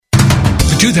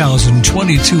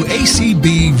2022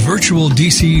 ACB Virtual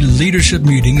DC Leadership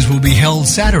Meetings will be held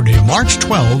Saturday, March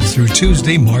 12th through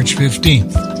Tuesday, March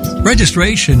 15th.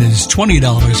 Registration is $20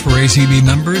 for ACB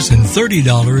members and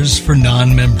 $30 for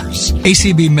non-members.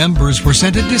 ACB members were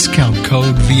sent a discount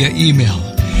code via email.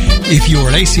 If you're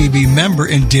an ACB member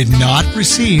and did not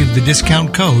receive the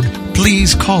discount code,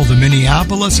 please call the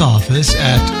Minneapolis office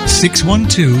at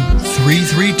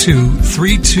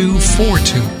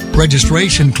 612-332-3242.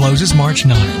 Registration closes March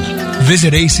 9.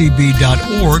 Visit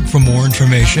acb.org for more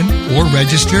information or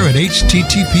register at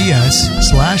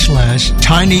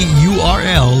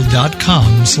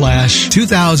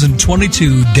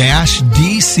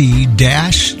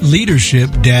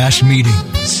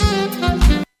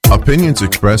Opinions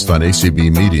expressed on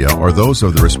ACB Media are those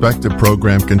of the respective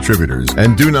program contributors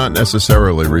and do not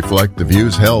necessarily reflect the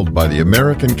views held by the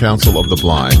American Council of the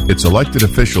Blind, its elected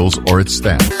officials, or its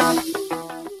staff.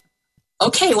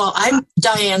 Okay, well, I'm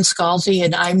Diane Scalzi,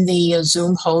 and I'm the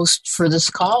Zoom host for this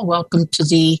call. Welcome to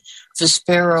the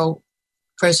Vispero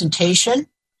presentation.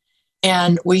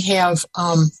 And we have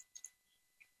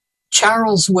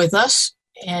Charles with us,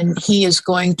 and he is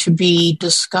going to be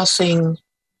discussing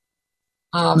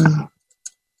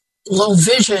low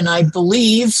vision, I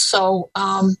believe. So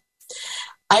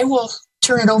I will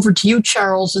turn it over to you,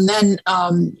 Charles, and then,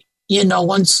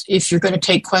 once, if you're going to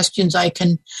take questions, I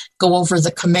can go over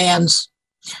the commands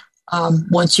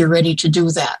once you're ready to do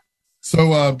that.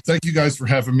 So thank you guys for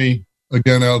having me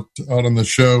again out on the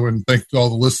show, and thank all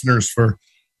the listeners for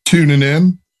tuning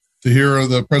in to hear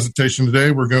the presentation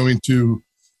today. We're going to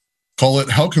call it,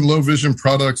 How Can Low Vision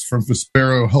Products from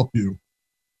Vispero Help You?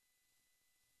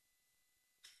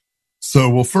 So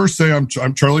we'll first say I'm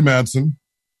Charlie Madsen.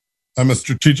 I'm a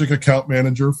strategic account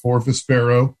manager for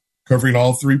Vispero, covering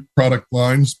all three product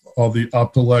lines, all the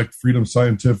Optelec, Freedom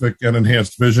Scientific, and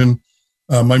Enhanced Vision.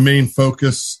 My main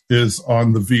focus is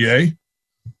on the VA.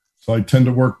 So I tend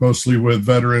to work mostly with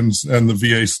veterans and the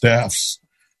VA staffs.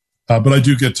 But I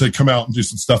do get to come out and do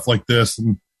some stuff like this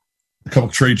and a couple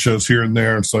of trade shows here and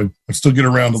there. And so I still get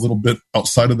around a little bit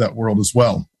outside of that world as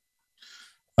well.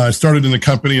 I started in the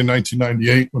company in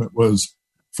 1998 when it was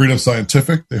Freedom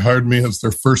Scientific. They hired me as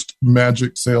their first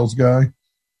magic sales guy.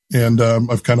 And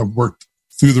I've kind of worked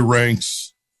through the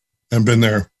ranks and been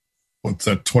there,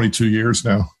 22 years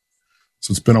now.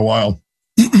 So it's been a while.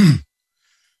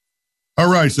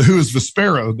 All right. So who is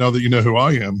Vispero, now that you know who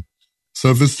I am?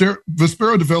 So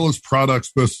Vispero develops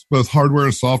products, both hardware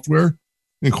and software.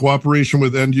 In cooperation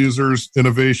with end users,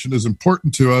 innovation is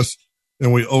important to us,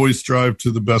 and we always strive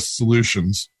to the best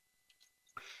solutions.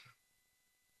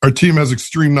 Our team has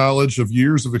extreme knowledge of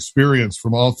years of experience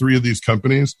from all three of these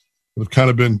companies that have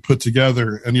kind of been put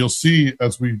together. And you'll see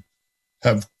as we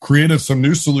have created some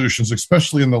new solutions,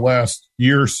 especially in the last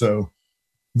year or so,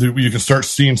 that you can start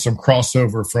seeing some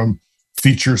crossover from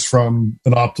features from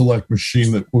an Optelec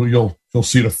machine that you'll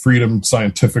see at a Freedom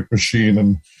Scientific machine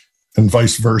and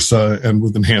vice versa, and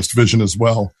with Enhanced Vision as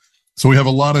well. So we have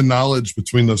a lot of knowledge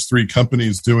between those three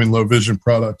companies doing low vision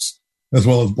products as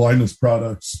well as blindness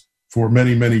products for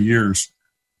many, many years.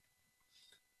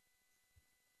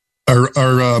 Our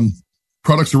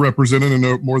products are represented in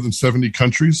more than 70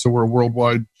 countries, so we're a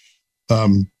worldwide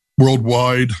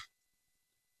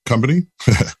company.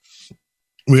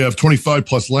 We have 25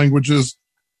 plus languages,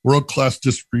 world-class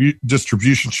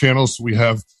distribution channels. We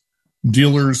have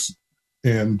dealers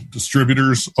and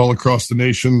distributors all across the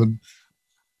nation that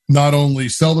not only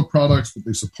sell the products, but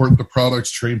they support the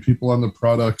products, train people on the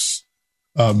products,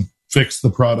 fix the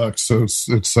products. So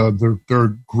they're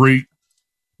a great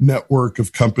network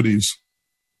of companies.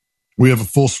 We have a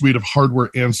full suite of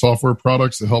hardware and software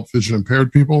products that help vision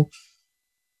impaired people.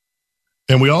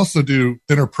 And we also do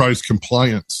enterprise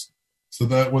compliance. So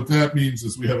what that means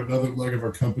is we have another leg of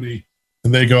our company,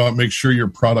 and they go out and make sure your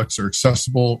products are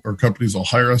accessible, or companies will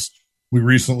hire us. We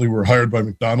recently were hired by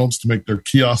McDonald's to make their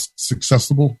kiosks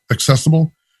accessible.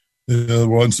 The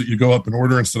ones that you go up and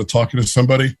order instead of talking to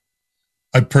somebody.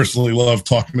 I personally love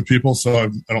talking to people, so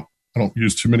I don't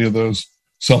use too many of those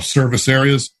self-service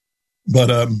areas. But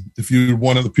if you're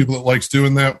one of the people that likes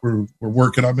doing that, we're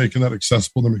working on making that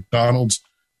accessible to McDonald's,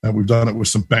 and we've done it with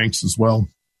some banks as well.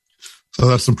 So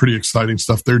that's some pretty exciting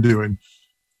stuff they're doing.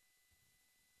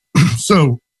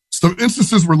 So some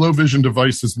instances where low vision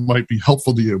devices might be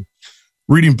helpful to you: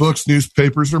 reading books,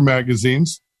 newspapers, or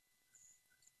magazines,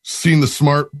 seeing the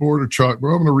smart board or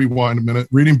chalkboard. I'm going to rewind a minute.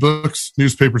 Reading books,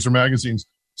 newspapers, or magazines.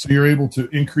 So you're able to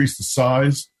increase the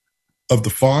size of the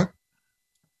font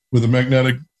with a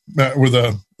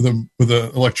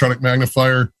electronic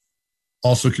magnifier.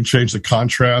 Also can change the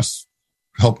contrast,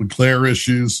 help with glare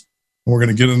issues, And we're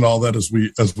going to get into all that as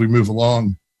we move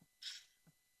along.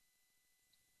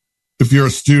 If you're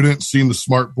a student, seeing the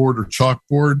smartboard or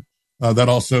chalkboard, that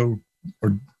also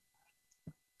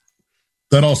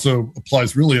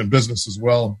applies really in business as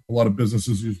well. A lot of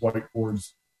businesses use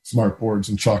whiteboards, smartboards,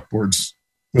 and chalkboards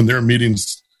when they're in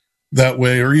meetings that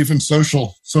way, or even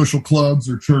social clubs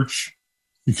or church.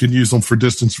 You can use them for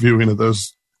distance viewing of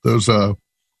those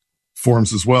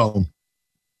forms as well.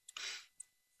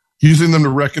 Using them to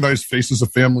recognize faces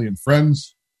of family and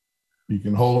friends. You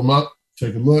can hold them up,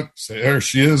 take a look, say, there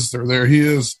she is, or there he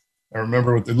is. I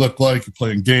remember what they look like. You're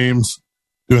playing games,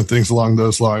 doing things along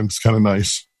those lines. It's kind of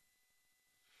nice.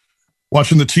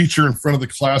 Watching the teacher in front of the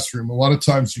classroom. A lot of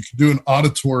times you can do an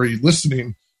auditory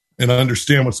listening and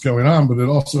understand what's going on, but it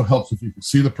also helps if you can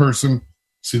see the person,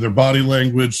 see their body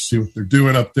language, see what they're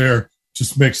doing up there.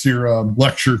 Just makes your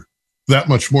lecture that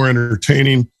much more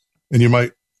entertaining, and you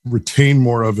might retain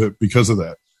more of it because of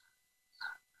that.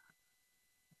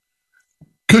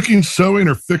 Cooking, sewing,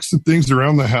 or fixing things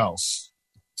around the house.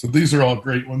 So these are all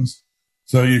great ones.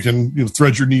 So you can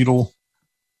thread your needle,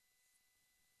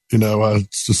 to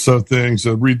sew things,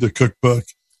 read the cookbook,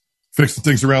 fix the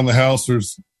things around the house.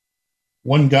 There's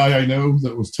one guy I know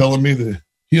that was telling me that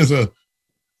he has a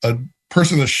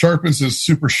person that sharpens his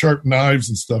super sharp knives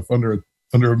and stuff under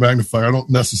a magnifier. I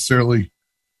don't necessarily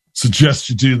suggest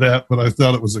you do that, but I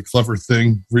thought it was a clever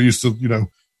thing. We're used to,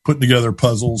 putting together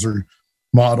puzzles or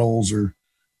models or,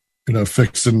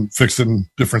 fixing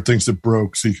different things that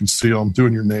broke so you can see them,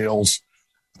 doing your nails.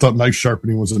 I thought knife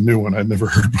sharpening was a new one I'd never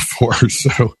heard before.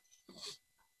 So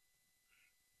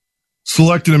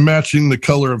selecting and matching the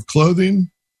color of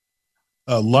clothing,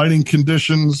 lighting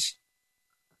conditions,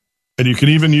 and you can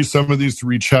even use some of these to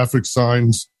read traffic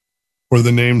signs or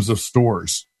the names of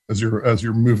stores as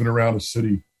you're moving around a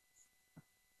city.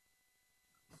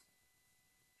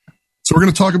 So we're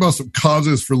going to talk about some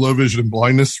causes for low vision and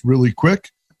blindness really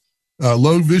quick.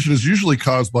 Low vision is usually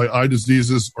caused by eye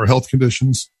diseases or health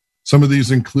conditions. Some of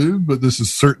these include, but this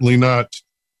is certainly not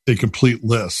a complete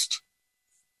list.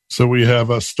 So we have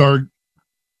a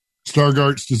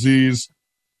Stargardt's disease,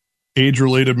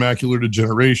 age-related macular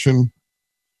degeneration,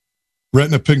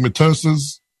 retina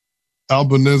pigmentosis,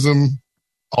 albinism,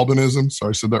 sorry,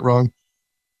 I said that wrong,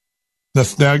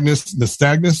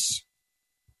 nystagmus,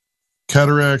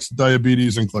 cataracts,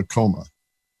 diabetes, and glaucoma.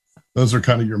 Those are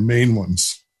kind of your main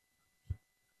ones.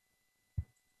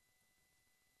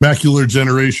 Macular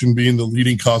degeneration being the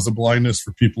leading cause of blindness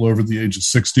for people over the age of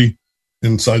 60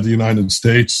 inside the United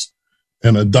States,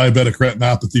 and a diabetic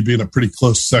retinopathy being a pretty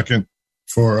close second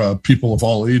for people of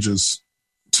all ages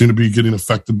seem to be getting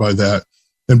affected by that.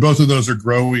 And both of those are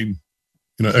growing,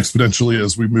 exponentially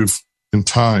as we move in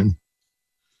time.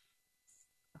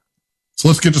 So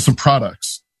let's get to some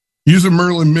products. Use a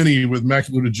Merlin Mini with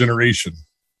macular degeneration.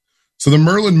 So the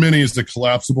Merlin Mini is the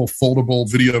collapsible,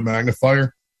 foldable video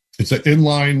magnifier. It's an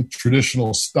inline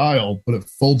traditional style, but it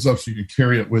folds up so you can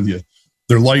carry it with you.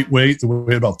 They're lightweight. They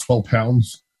weigh about 12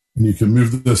 pounds. And you can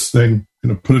move this thing,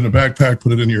 put it in a backpack,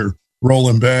 put it in your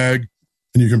rolling bag,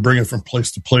 and you can bring it from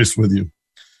place to place with you.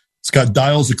 It's got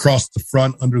dials across the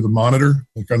front under the monitor,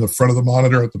 like on the front of the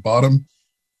monitor at the bottom,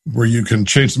 where you can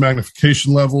change the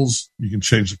magnification levels. You can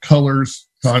change the colors,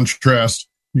 contrast.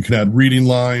 You can add reading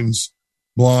lines,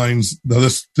 blinds. Now,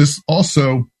 this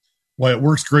also, why it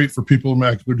works great for people with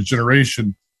macular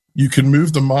degeneration, you can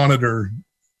move the monitor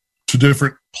to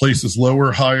different places,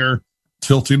 lower, higher,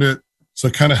 tilting it. So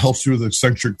it kind of helps you with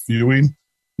eccentric viewing.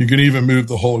 You can even move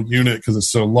the whole unit because it's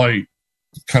so light,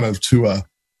 kind of to a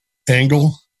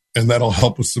angle, and that'll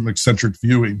help with some eccentric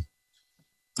viewing.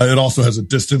 It also has a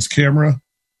distance camera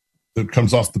that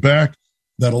comes off the back.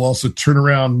 That'll also turn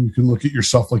around and you can look at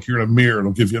yourself like you're in a mirror.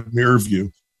 It'll give you a mirror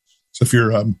view. So if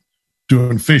you're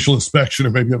doing facial inspection, or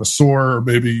maybe you have a sore, or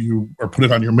maybe you are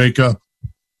putting on your makeup,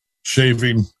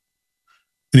 shaving,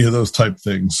 any of those type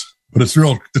things. But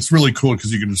it's really cool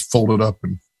because you can just fold it up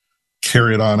and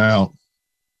carry it on out.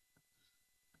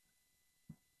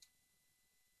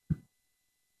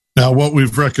 Now, what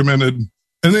we've recommended,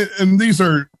 and these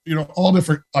are, all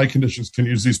different eye conditions can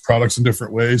use these products in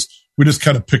different ways. We just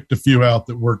kind of picked a few out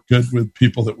that work good with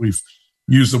people that we've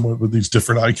used them with these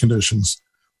different eye conditions.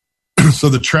 So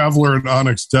the Traveler and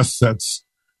Onyx desk sets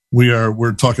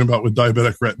we're talking about with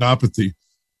diabetic retinopathy.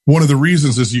 One of the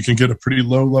reasons is you can get a pretty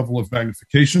low level of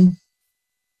magnification.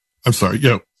 I'm sorry,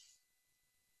 I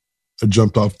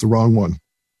jumped off the wrong one.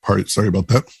 Sorry about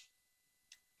that.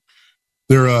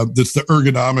 That's the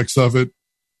ergonomics of it.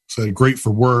 So great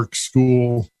for work,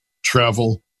 school,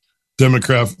 travel,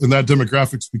 demographic, and that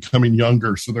demographic's becoming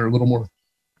younger, so they're a little more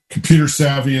computer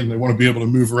savvy and they want to be able to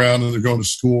move around and they're going to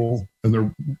school and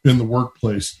they're in the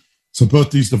workplace. So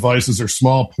both these devices are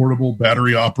small, portable,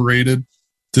 battery operated,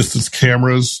 distance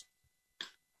cameras,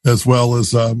 as well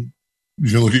as you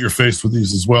can look at your face with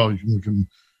these as well. You can look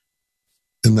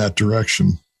in that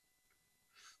direction.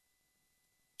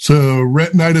 So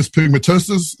retinitis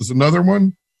pigmentosus is another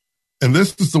one. And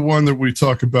this is the one that we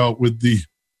talk about with the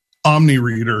Omni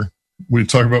Reader. We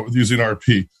talk about with using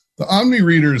RP. The Omni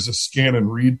Reader is a scan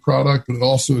and read product, but it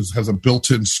also has a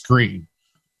built-in screen.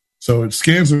 So it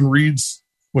scans and reads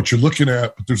what you're looking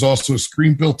at, but there's also a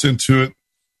screen built into it.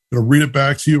 It'll read it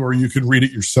back to you, or you can read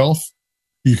it yourself.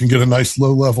 You can get a nice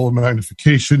low level of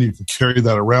magnification. You can carry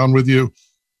that around with you.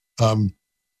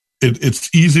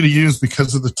 It's easy to use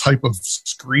because of the type of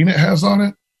screen it has on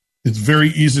it. It's very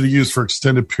easy to use for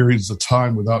extended periods of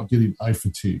time without getting eye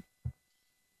fatigue.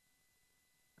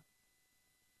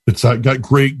 It's got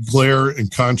great glare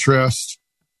and contrast.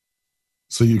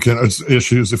 So you can,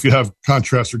 issues, if you have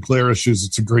contrast or glare issues,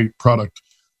 it's a great product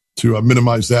to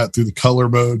minimize that through the color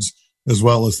modes as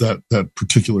well as that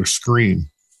particular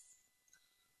screen.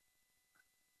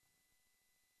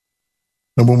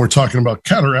 And when we're talking about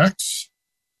cataracts,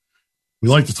 we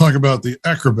like to talk about the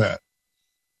Acrobat.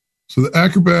 So the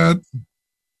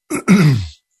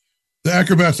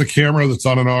Acrobat's a camera that's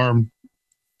on an arm.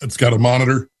 It's got a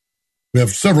monitor. We have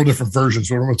several different versions,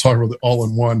 but we're going to talk about the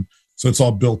all-in-one. So it's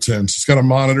all built in. So it's got a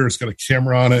monitor. It's got a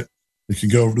camera on it. It can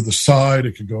go over to the side.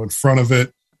 It can go in front of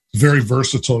it. It's very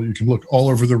versatile. You can look all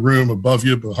over the room, above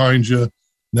you, behind you,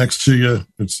 next to you.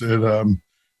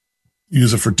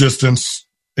 Use it for distance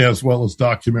as well as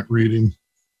document reading.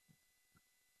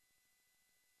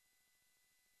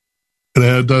 And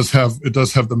it does have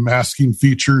the masking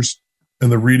features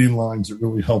and the reading lines that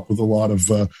really help with a lot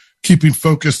of keeping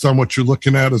focused on what you're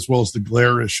looking at, as well as the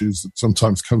glare issues that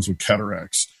sometimes comes with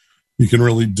cataracts. You can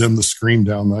really dim the screen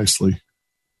down nicely.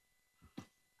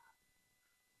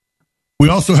 We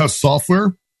also have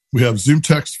software. We have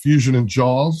ZoomText, Fusion, and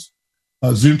JAWS.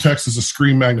 ZoomText is a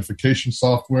screen magnification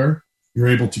software. You're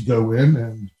able to go in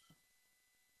and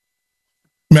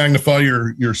magnify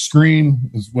your screen,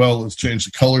 as well as change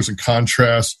the colors and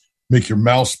contrast, make your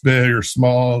mouse big or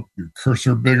small, your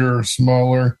cursor bigger or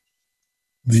smaller.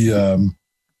 It'll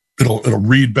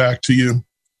read back to you.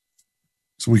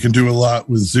 So we can do a lot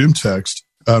with ZoomText.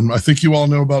 I think you all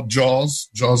know about JAWS.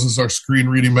 JAWS is our screen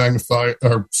reading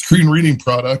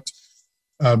product,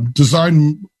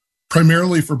 designed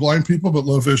primarily for blind people, but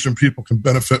low vision people can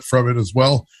benefit from it as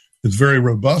well. It's very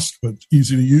robust, but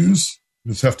easy to use.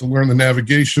 You just have to learn the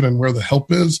navigation and where the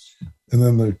help is. And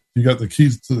then you got the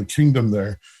keys to the kingdom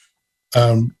there.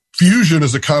 Fusion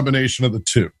is a combination of the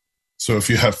two. So if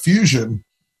you have Fusion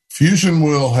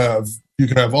will have, you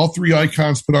can have all three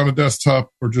icons put on a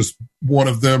desktop, or just one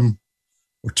of them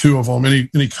or two of them,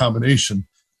 any combination.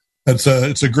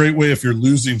 It's a great way if you're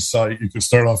losing sight. You can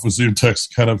start off with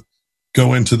ZoomText, kind of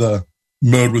go into the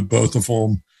mode with both of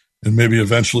them, and maybe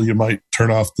eventually you might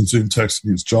turn off the ZoomText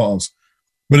and use JAWS.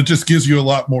 But it just gives you a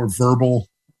lot more verbal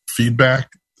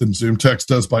feedback than ZoomText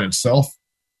does by itself.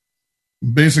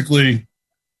 Basically,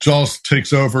 JAWS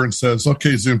takes over and says,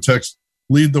 okay, ZoomText,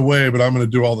 lead the way, but I'm going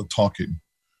to do all the talking.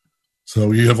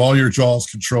 So you have all your JAWS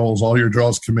controls, all your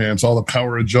JAWS commands, all the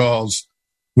power of JAWS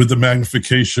with the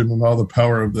magnification and all the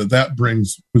power that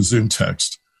brings with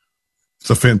ZoomText. It's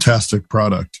a fantastic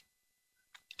product.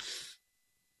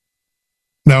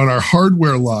 Now, in our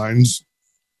hardware lines,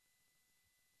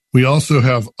 we also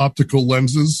have optical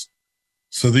lenses.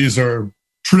 So these are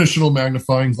traditional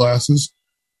magnifying glasses.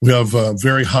 We have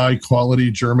very high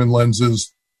quality German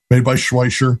lenses made by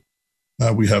Schweischer.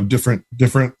 We have different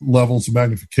levels of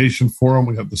magnification for them.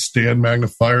 We have the stand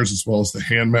magnifiers as well as the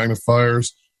hand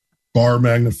magnifiers, bar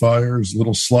magnifiers,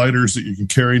 little sliders that you can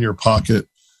carry in your pocket,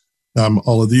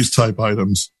 all of these type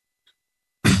items.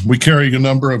 We carry a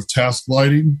number of task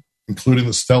lighting, including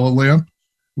the Stella lamp,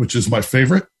 which is my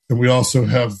favorite. And we also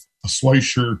have a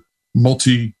Schweischer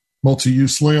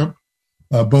multi-use lamp.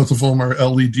 Both of them are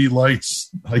LED lights,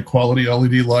 high quality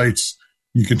LED lights.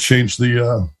 You can change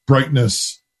the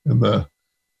brightness and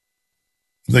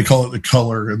they call it the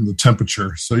color and the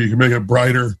temperature. So you can make it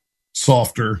brighter,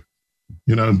 softer,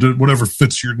 whatever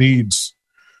fits your needs.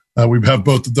 We have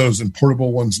both of those in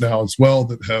portable ones now as well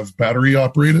that have battery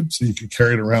operated. So you can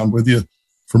carry it around with you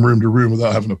from room to room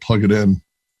without having to plug it in.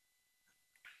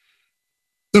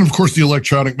 Then, of course, the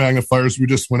electronic magnifiers we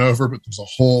just went over, but there's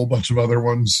a whole bunch of other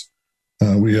ones.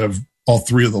 We have all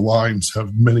three of the lines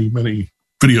have many, many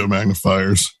video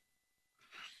magnifiers.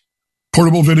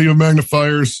 Portable video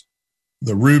magnifiers,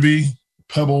 the Ruby,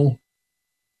 Pebble,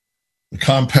 the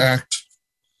Compact.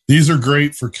 These are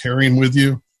great for carrying with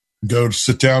you. go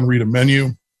sit down, read a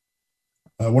menu.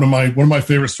 One of my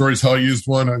favorite stories, how I used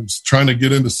one, I was trying to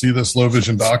get in to see this low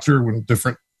vision doctor with a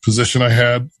different position I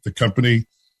had at the company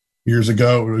years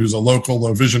ago. He was a local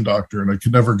low vision doctor, and I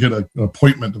could never get an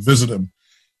appointment to visit him.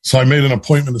 So I made an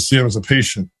appointment to see him as a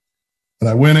patient. And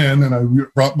I went in and I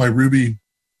brought my Ruby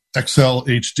XL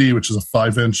HD, which is a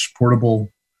 5-inch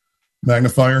portable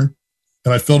magnifier.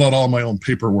 And I filled out all my own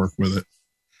paperwork with it.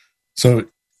 So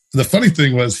the funny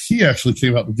thing was he actually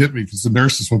came out to get me because the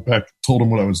nurses went back and told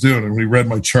him what I was doing. And when he read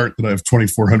my chart that I have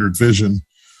 2400 vision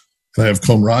and I have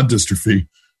cone rod dystrophy,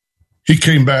 he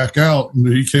came back out and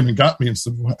he came and got me and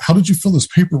said, how did you fill this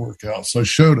paperwork out? So I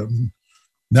showed him.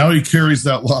 Now he carries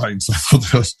that line. So I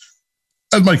thought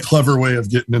that's my clever way of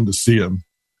getting in to see him.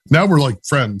 Now we're like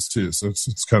friends too. So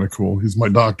it's kind of cool. He's my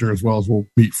doctor as well as we'll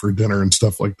meet for dinner and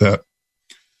stuff like that.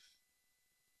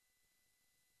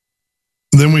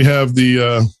 And then we have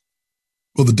the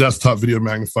desktop video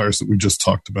magnifiers that we just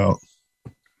talked about.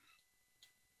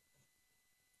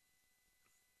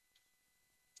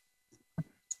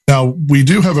 Now, we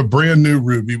do have a brand new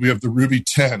Ruby. We have the Ruby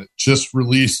 10. It just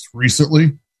released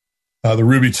recently. The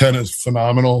Ruby 10 is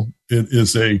phenomenal. It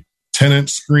is a 10-inch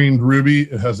screened Ruby.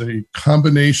 It has a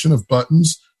combination of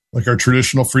buttons like our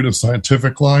traditional Freedom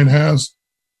Scientific line has,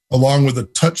 along with a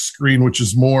touch screen, which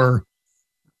is more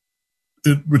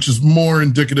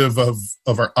indicative of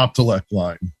our Optelec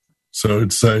line. So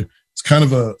it's kind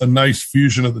of a nice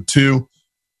fusion of the two.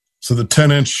 So the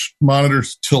 10-inch monitor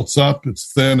tilts up.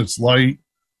 It's thin. It's light.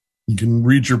 You can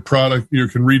read your product. You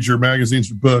can read your magazines,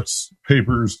 your books,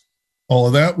 papers, all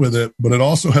of that with it. But it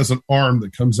also has an arm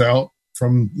that comes out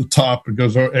from the top and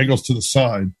angles to the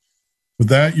side. With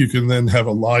that, you can then have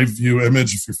a live view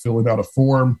image if you're filling out a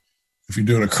form, if you're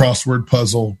doing a crossword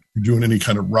puzzle, you're doing any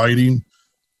kind of writing.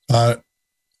 It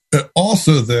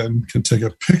also then can take a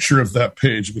picture of that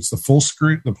page. If it's the full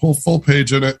screen, the full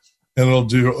page in it, and it'll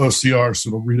do OCR, so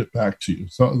it'll read it back to you.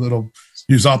 So it'll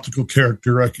use optical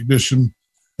character recognition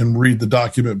and read the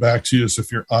document back to you. So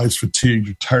if your eyes fatigued,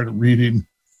 you're tired of reading,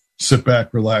 sit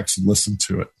back, relax, and listen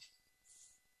to it.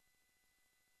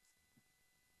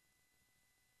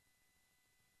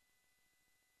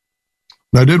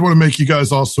 And I did want to make you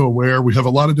guys also aware, we have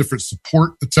a lot of different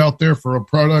support that's out there for our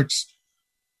products.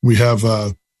 We have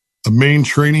a main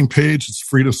training page. It's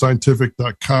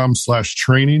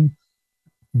freedomscientific.com/training.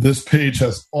 This page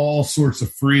has all sorts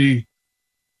of free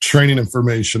training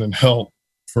information and help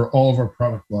for all of our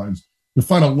product lines. You'll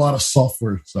find a lot of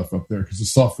software stuff up there because the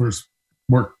software's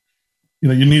work.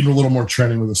 You need a little more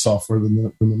training with the software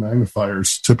than the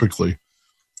magnifiers typically.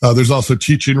 There's also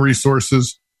teaching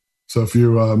resources. So if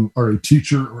you are a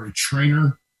teacher or a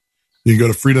trainer, you can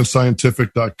go to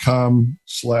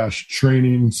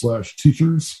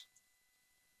freedomscientific.com/training/teachers.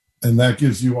 And that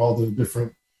gives you all the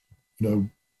different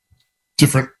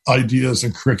ideas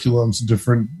and curriculums,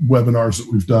 different webinars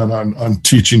that we've done on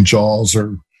teaching JAWS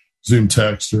or Zoom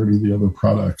Text or any of the other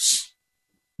products.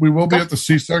 We will be at the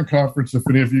CSUN conference if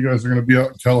any of you guys are going to be out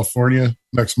in California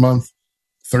next month,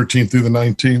 13th through the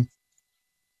 19th,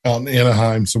 out in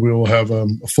Anaheim. So we will have a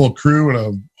full crew and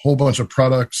a whole bunch of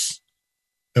products.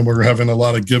 And we're having a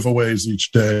lot of giveaways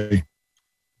each day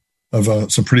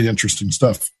of some pretty interesting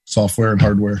stuff, software and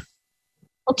hardware.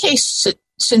 Okay,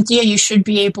 Cynthia, you should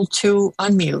be able to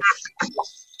unmute.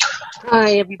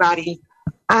 Hi, everybody.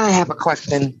 I have a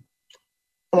question,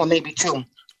 or maybe two.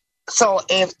 So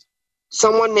if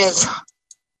someone is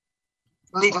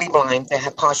legally blind, they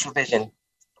have partial vision,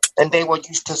 and they were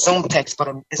used to Zoom Text, but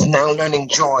is now learning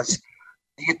JAWS,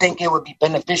 do you think it would be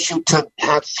beneficial to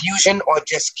have Fusion or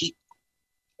just keep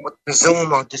with the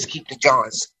Zoom or just keep the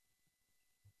JAWS?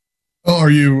 Oh, are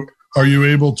you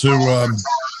able to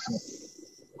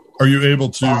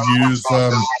use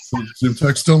Zoom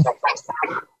Text still?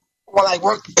 Well, I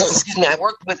worked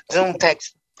with Zoom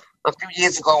Text a few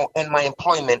years ago in my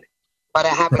employment, but I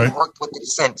haven't worked with it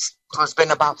since. So it's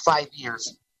been about 5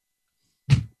 years.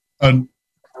 I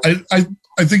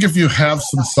think if you have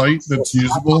some sight that's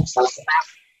usable,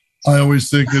 I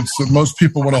always think most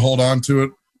people want to hold on to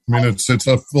it. I mean, it's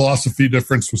a philosophy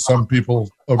difference with some people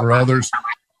over others.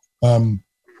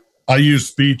 I use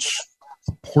speech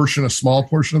a small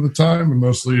portion of the time, and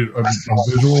mostly I'm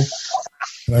visual.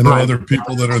 And I know other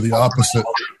people that are the opposite.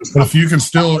 But if you can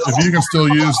still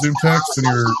use Zoom Text and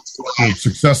you're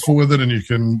successful with it and you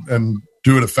can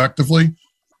do it effectively,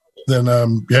 then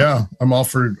I'm all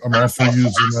for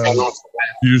using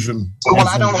Fusion. Well,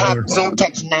 I don't have Zoom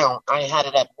Text now. I had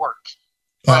it at work.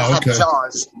 I have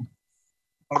JAWS.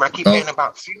 When I keep hearing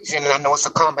about Fusion, and I know it's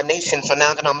a combination. So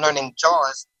now that I'm learning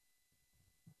JAWS,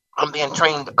 I'm being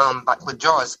trained with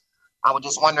JAWS. I was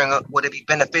just wondering, would it be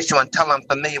beneficial until I'm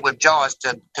familiar with JAWS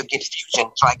to get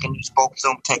Fusion so I can use both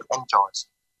ZoomText and JAWS?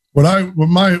 What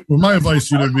my advice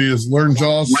to you would be is learn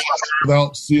JAWS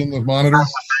without seeing the monitor.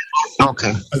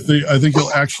 Okay. I think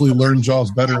you'll actually learn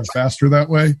JAWS better and faster that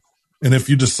way. And if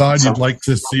you decide you'd like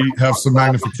to have some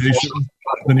magnification,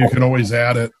 then you can always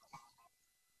add it.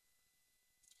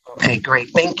 Okay, great.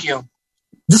 Thank you.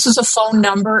 This is a phone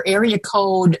number, area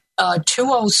code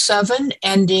 207,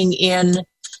 ending in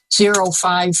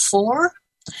 054,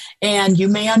 and you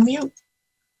may unmute.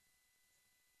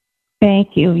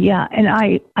 Thank you. Yeah, and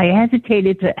I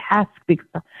hesitated to ask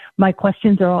because my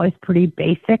questions are always pretty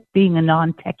basic, being a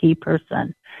non-techie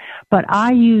person. But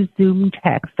I use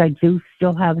ZoomText. I do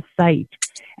still have a site.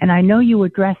 And I know you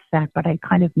addressed that, but I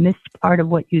kind of missed part of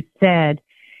what you said.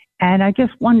 And I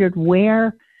just wondered,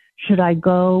 where should I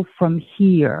go from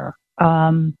here?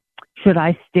 Should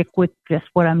I stick with just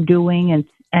what I'm doing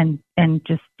and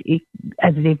just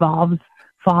as it evolves,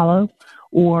 follow?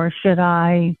 Or should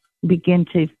I begin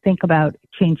to think about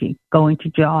changing, going to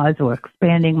JAWS or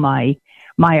expanding my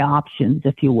options,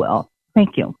 if you will?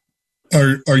 Thank you.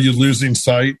 Are you losing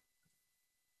sight?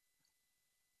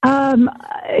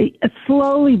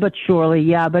 Slowly but surely,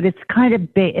 yeah. But it's kind of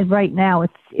right now.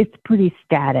 It's pretty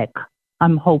static.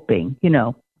 I'm hoping,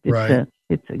 Right.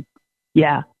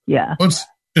 Yeah. Well,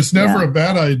 it's never a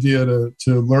bad idea to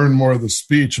learn more of the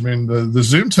speech. I mean, the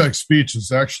ZoomText speech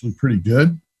is actually pretty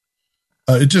good.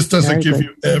 It just doesn't give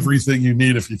you everything you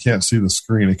need if you can't see the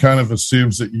screen. It kind of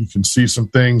assumes that you can see some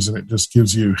things, and it just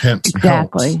gives you hints.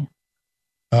 Exactly. And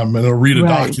helps. And it'll read a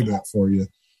document for you.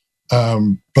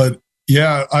 But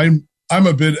yeah, I'm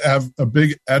a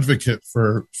big advocate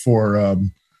for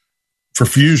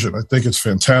Fusion. I think it's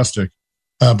fantastic.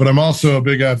 But I'm also a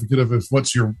big advocate of if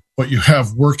what you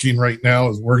have working right now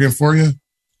is working for you.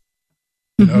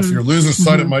 You know, if you're losing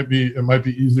sight, it might be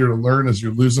easier to learn as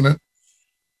you're losing it.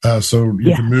 So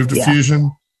you can move to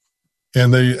Fusion,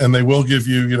 and they will give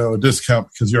you a discount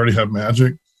because you already have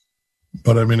Magic.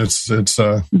 But I mean, it's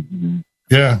yeah.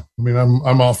 I mean,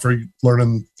 I'm all for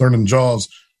learning JAWS.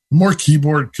 The more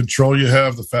keyboard control you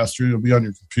have, the faster you'll be on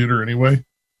your computer anyway,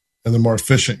 and the more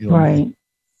efficient you'll be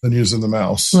than using the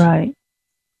mouse. Right.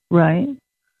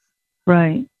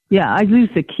 Yeah, I use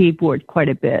the keyboard quite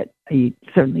a bit. I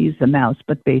certainly use the mouse,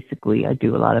 but basically I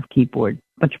do a lot of keyboard.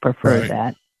 Much prefer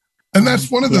that. And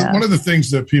that's one of the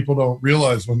things that people don't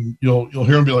realize when you'll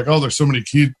hear them be like, "Oh, there's so many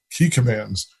key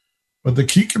commands," but the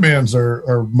key commands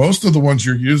are most of the ones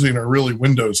you're using are really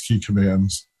Windows key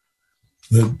commands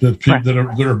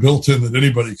that are built in that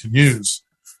anybody can use.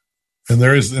 And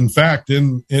there is, in fact,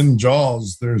 in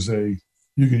JAWS, there's you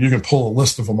can pull a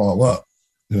list of them all up,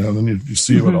 and then you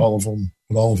see what all of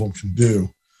them can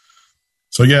do.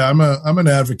 So yeah, I'm an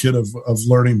advocate of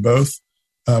learning both,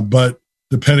 but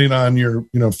depending on your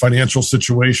financial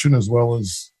situation as well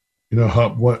as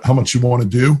how much you want to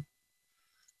do,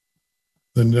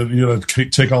 then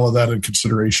take all of that in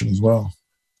consideration as well.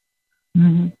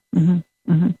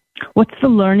 What's the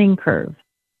learning curve?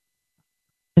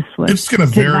 It's going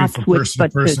to vary from person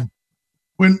to person.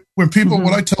 When people,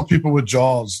 what I tell people with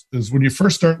JAWS is when you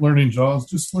first start learning JAWS,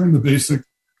 just learn the basic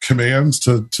commands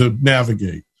to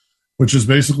navigate, which is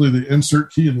basically the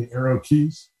insert key and the arrow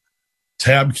keys,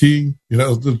 tab key,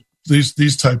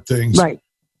 these type things. Right.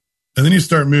 And then you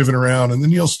start moving around, and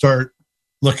then you'll start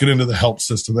looking into the help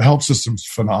system. The help system's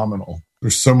phenomenal.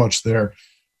 There's so much there.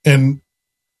 And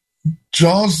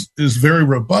JAWS is very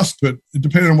robust, but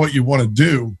depending on what you want to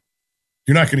do,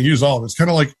 you're not going to use all of it. It's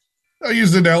kind of like, I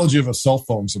use the analogy of a cell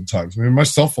phone sometimes. I mean, my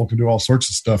cell phone can do all sorts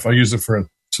of stuff. I use it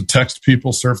to text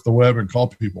people, surf the web, and call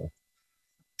people.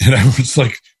 It's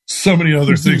like so many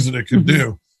other things that it can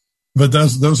do. But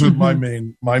those are my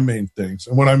main things.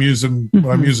 And when I'm using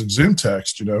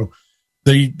ZoomText,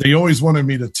 they always wanted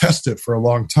me to test it for a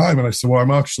long time, and I said, well,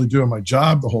 I'm actually doing my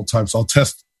job the whole time, so I'll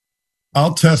test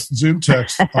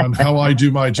ZoomText on how I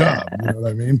do my job. You know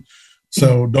what I mean?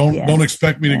 So don't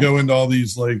expect me to go into all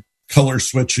these like color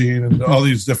switching and all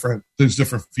these different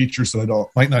features that I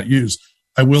might not use.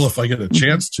 I will if I get a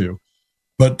chance to.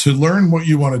 But to learn what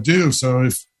you want to do, so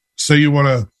if say you want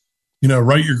to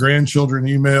write your grandchildren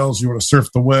emails, you want to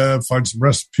surf the web, find some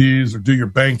recipes, or do your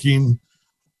banking,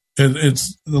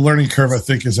 it's the learning curve I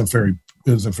think isn't very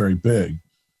big.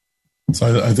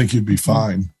 So I think you'd be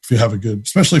fine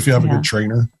especially if you have a good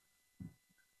trainer.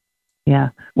 Yeah.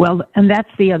 Well, and that's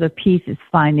the other piece is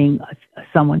finding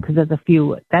someone, because there's a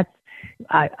few.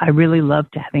 I really love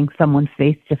having someone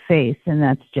face to face, and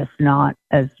that's just not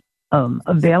as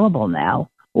available now,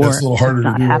 or it's a little harder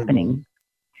not to do happening.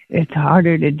 It's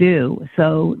harder to do.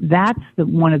 So that's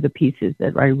one of the pieces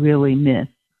that I really miss.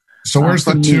 So where's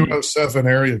the 207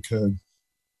 area code?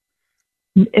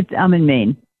 I'm in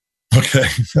Maine. Okay.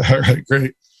 All right,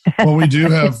 great. Well, we do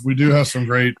have some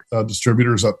great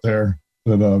distributors up there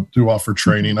that do offer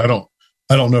training. I don't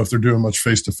know if they're doing much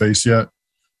face-to-face yet.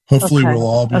 Hopefully we'll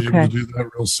all be able to do that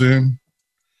real soon.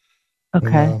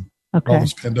 Okay. All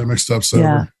this pandemic stuff's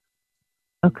over.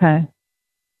 Okay.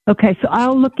 So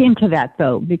I'll look into that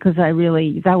though, because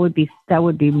that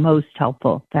would be most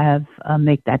helpful to have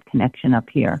make that connection up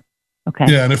here. Okay.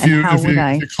 Yeah, and if you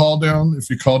call down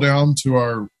to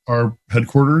our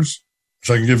headquarters, which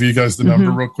I can give you guys the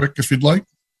number real quick if you'd like.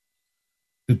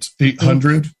 It's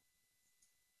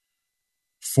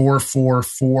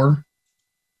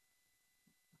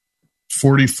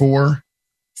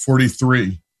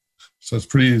 800-444-4443. So it's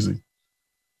pretty easy.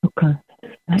 Okay.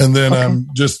 And then and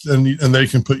they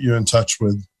can put you in touch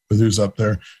with who's up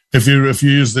there. If you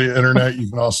use the internet,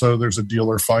 you can also, there's a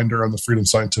dealer finder on the Freedom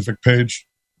Scientific page.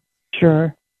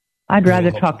 Sure. I'd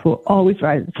rather always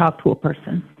rather talk to a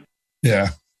person. Yeah.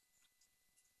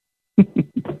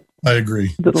 I agree.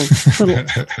 As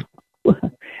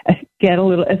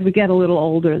we get a little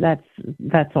older, that's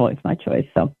always my choice.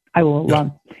 So I will.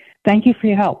 Thank you for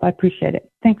your help. I appreciate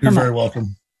it. Thanks so much. You're very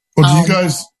welcome. Well,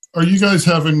 are you guys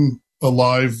having a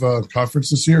live conference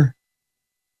this year?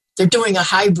 They're doing a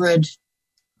hybrid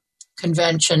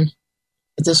convention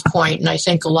at this point, and I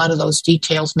think a lot of those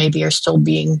details maybe are still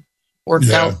being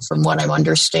worked out from what I'm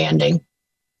understanding.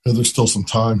 Yeah, there's still some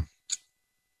time.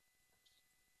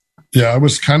 Yeah, I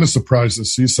was kind of surprised that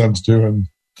CSUN's doing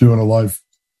a live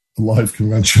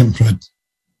convention, but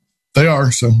they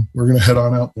are, so we're going to head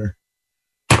on out there.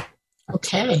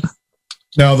 Okay.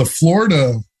 Now, the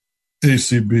Florida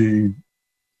ACB,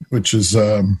 which is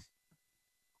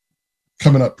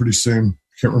coming up pretty soon,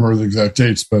 I can't remember the exact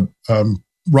dates, but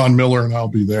Ron Miller and I'll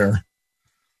be there.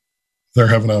 They're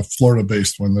having a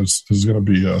Florida-based one that's going to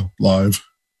be live.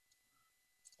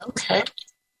 Okay.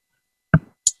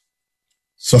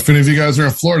 So if any of you guys are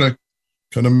in Florida,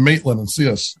 come to Maitland and see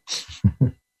us.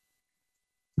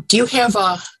 Do you have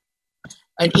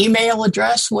an email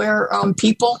address where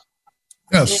people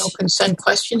can send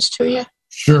questions to you?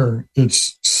 Sure.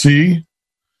 It's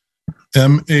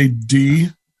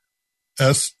CMADSEN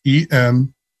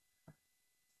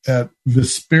at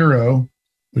Vispero,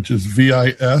 which is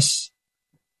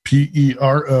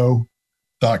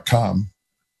VISPERO.com.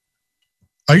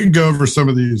 I can go over some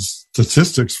of these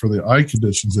statistics for the eye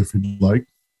conditions if you'd like.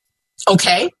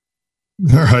 Okay.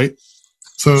 All right.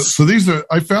 So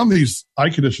I found these eye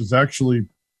conditions actually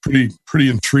pretty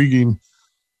intriguing.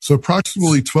 So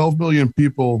approximately 12 million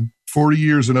people 40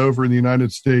 years and over in the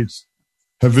United States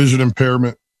have vision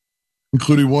impairment,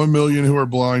 including 1 million who are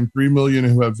blind, 3 million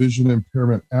who have vision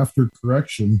impairment after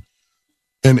correction,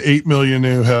 and 8 million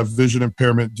who have vision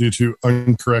impairment due to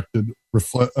uncorrected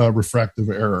refractive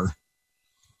error.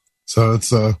 So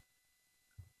it's a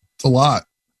lot.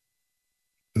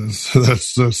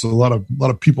 That's a lot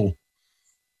of people.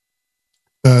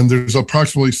 And there's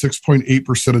approximately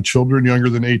 6.8% of children younger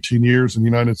than 18 years in the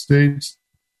United States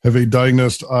have a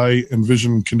diagnosed eye and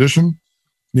vision condition.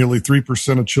 Nearly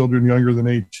 3% of children younger than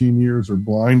 18 years are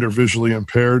blind or visually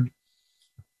impaired,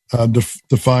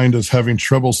 defined as having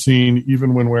trouble seeing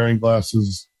even when wearing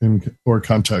glasses or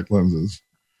contact lenses.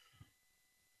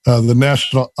 The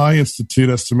National Eye Institute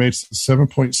estimates that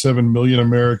 7.7 million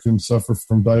Americans suffer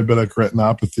from diabetic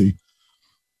retinopathy.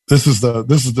 This is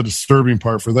the disturbing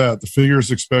part for that. The figure is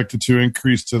expected to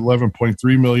increase to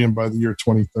 11.3 million by the year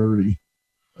 2030.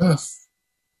 Yes.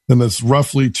 And that's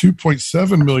roughly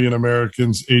 2.7 million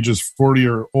Americans ages 40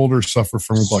 or older suffer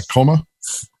from glaucoma.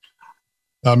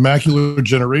 Macular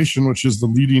degeneration, which is the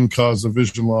leading cause of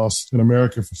vision loss in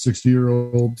America for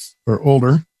 60-year-olds or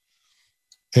older.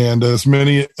 And as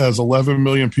many as 11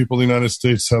 million people in the United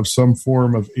States have some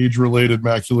form of age-related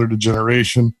macular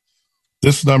degeneration.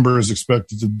 This number is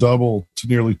expected to double to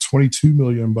nearly 22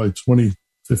 million by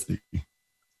 2050.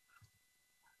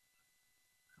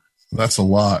 That's a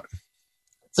lot.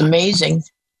 It's amazing.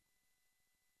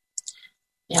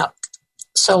 Yeah.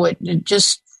 So it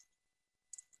just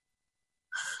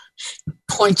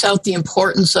points out the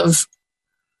importance of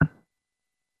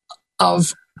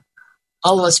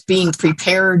all of us being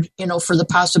prepared, for the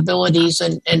possibilities,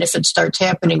 and if it starts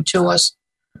happening to us,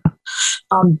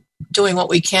 doing what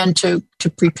we can to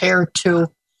prepare to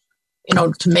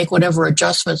make whatever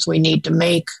adjustments we need to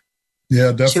make.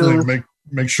 Yeah, definitely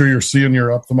make sure you're seeing your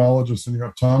ophthalmologist and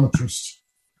your optometrist.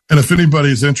 And if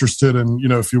anybody's interested in,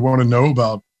 if you want to know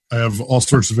about, I have all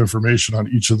sorts of information on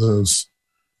each of those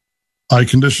eye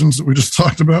conditions that we just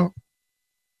talked about.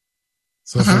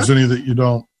 So if there's any that you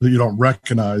don't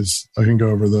recognize, I can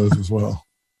go over those as well.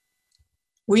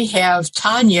 We have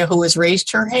Tanya, who has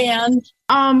raised her hand.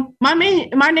 My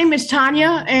name is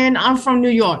Tanya, and I'm from New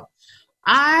York.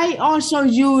 I also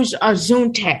use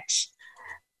Zoom text,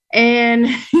 and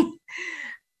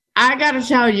I got to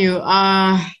tell you,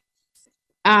 I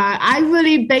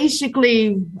really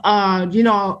basically, I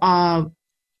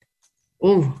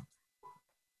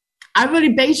really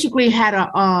basically had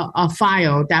a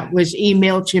file that was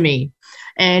emailed to me,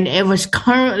 and it was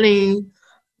currently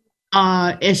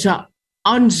it's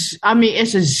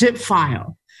a zip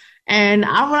file, and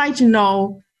I would like to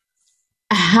know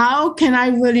how can I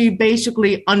really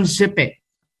basically unzip it.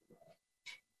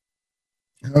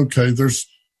 Okay, there's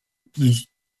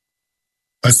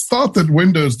I thought that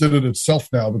Windows did it itself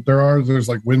now, but there's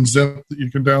like WinZip that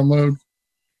you can download.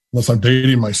 Unless I'm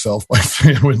dating myself by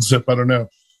saying WinZip, I don't know.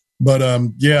 But I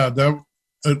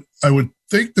would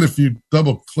think that if you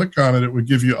double click on it, it would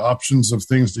give you options of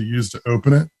things to use to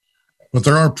open it. But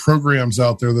there are programs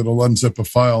out there that'll unzip a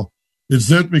file. Is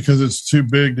it because it's too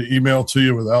big to email to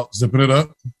you without zipping it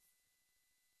up?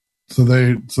 So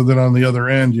then on the other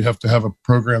end, you have to have a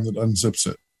program that unzips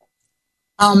it.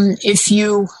 If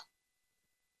you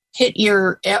hit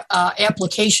your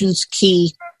applications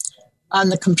key on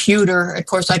the computer, of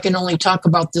course, I can only talk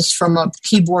about this from a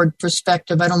keyboard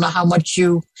perspective. I don't know how much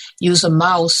you use a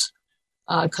mouse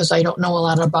because I don't know a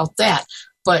lot about that.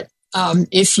 But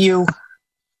if you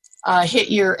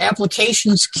hit your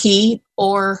applications key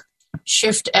or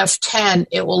Shift F10,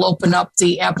 it will open up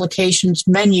the applications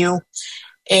menu,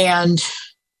 and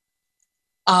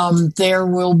there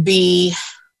will be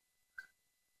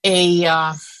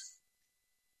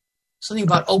something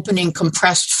about opening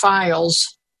compressed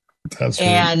files. That's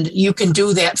and right. You can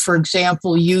do that, for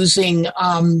example, using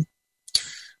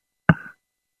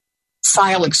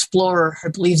File Explorer. I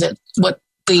believe that what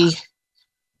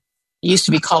used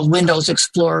to be called Windows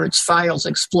Explorer. It's Files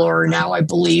Explorer now, I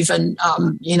believe. And,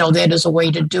 that is a way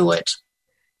to do it.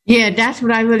 Yeah, that's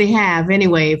what I really have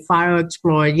anyway, File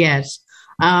Explorer, yes.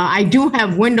 I do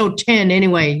have Windows 10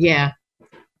 anyway, yeah.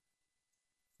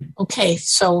 Okay,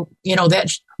 so,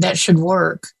 that should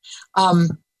work.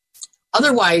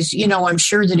 Otherwise, I'm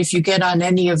sure that if you get on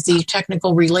any of the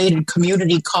technical related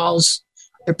community calls,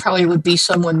 there probably would be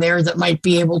someone there that might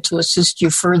be able to assist you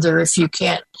further if you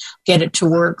can't get it to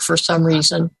work for some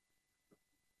reason.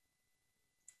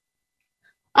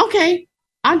 Okay,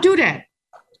 I'll do that.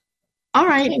 All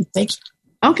right. Okay, thank you.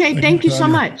 Okay, thank you so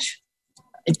much.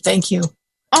 Thank you.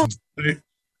 Oh.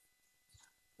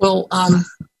 Well,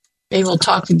 maybe we'll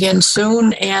talk again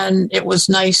soon, and it was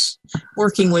nice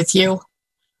working with you.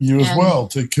 You as well.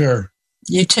 Take care.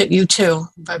 You too.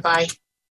 Bye-bye.